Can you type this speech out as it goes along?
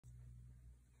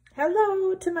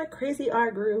Hello to my Crazy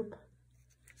R group.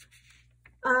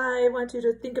 I want you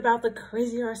to think about the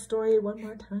Crazy R story one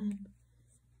more time.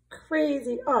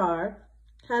 Crazy R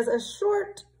has a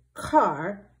short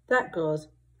car that goes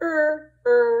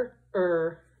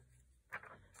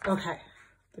Okay,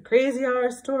 the Crazy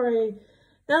R story.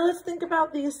 Now let's think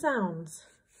about these sounds.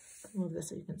 Move this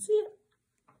so you can see it.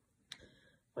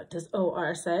 What does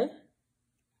OR say?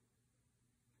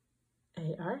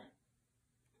 AR.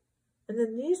 And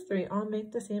then these three all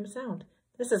make the same sound.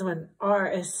 This is when R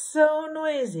is so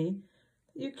noisy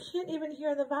that you can't even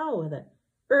hear the vowel with it.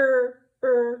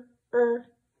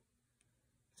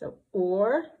 So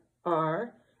or,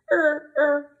 R,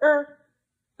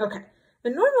 Okay,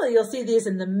 and normally you'll see these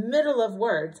in the middle of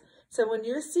words. So when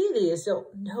you see these,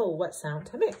 you'll know what sound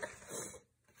to make.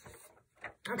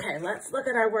 Okay, let's look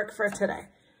at our work for today.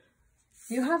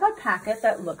 You have a packet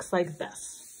that looks like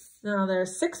this. Now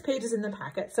there's 6 pages in the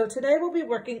packet. So today we'll be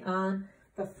working on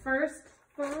the first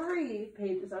 3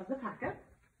 pages of the packet.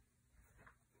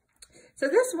 So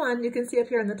this one, you can see up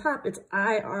here on the top, it's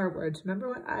IR words. Remember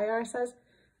what IR says?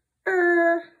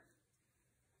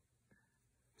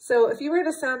 So if you were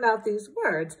to sound out these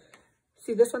words,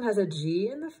 see this one has a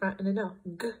G in the front and an L.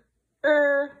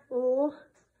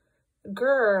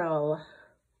 Girl.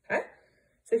 Okay?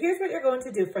 So here's what you're going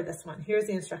to do for this one. Here's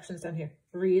the instructions down here.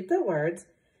 Read the words,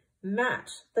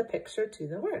 match the picture to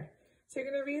the word. So you're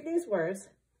going to read these words,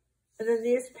 and then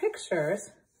these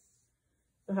pictures,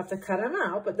 you'll have to cut them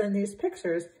out, but then these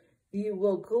pictures you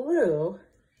will glue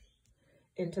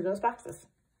into those boxes.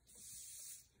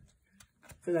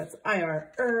 So that's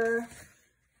IR.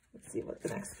 Let's see what the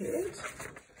next page.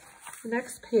 The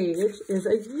next page is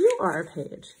a UR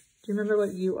page. Do you remember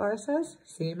what UR says?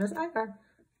 Same as IR.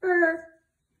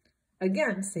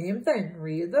 Again, same thing.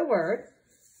 Read the word.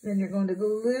 Then you're going to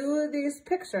glue these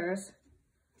pictures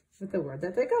with the word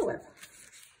that they go with.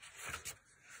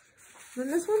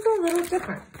 And this one's a little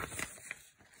different.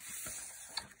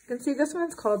 You can see this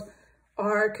one's called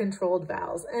R-controlled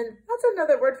vowels. And that's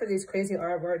another word for these crazy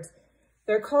R words.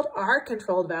 They're called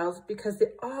R-controlled vowels because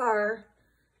the R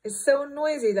is so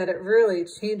noisy that it really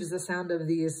changes the sound of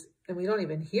these. And we don't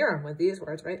even hear them with these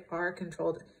words, right?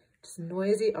 R-controlled, just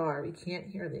noisy R. We can't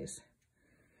hear these.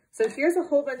 So here's a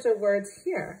whole bunch of words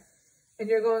here, and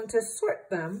you're going to sort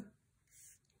them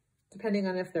depending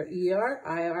on if they're ER,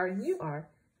 IR, and UR.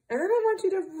 And then I want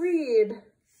you to read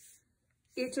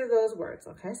each of those words,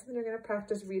 okay? So then you're going to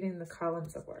practice reading the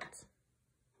columns of words.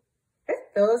 Okay,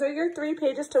 those are your 3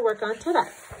 pages to work on today.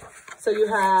 So you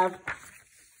have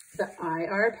the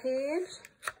IR page,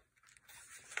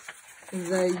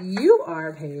 the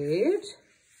UR page,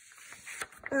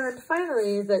 and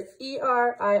finally the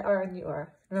ER, IR, and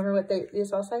UR. Remember what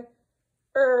these all say?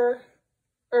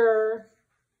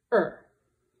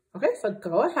 Okay, so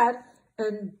go ahead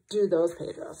and do those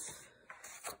pages.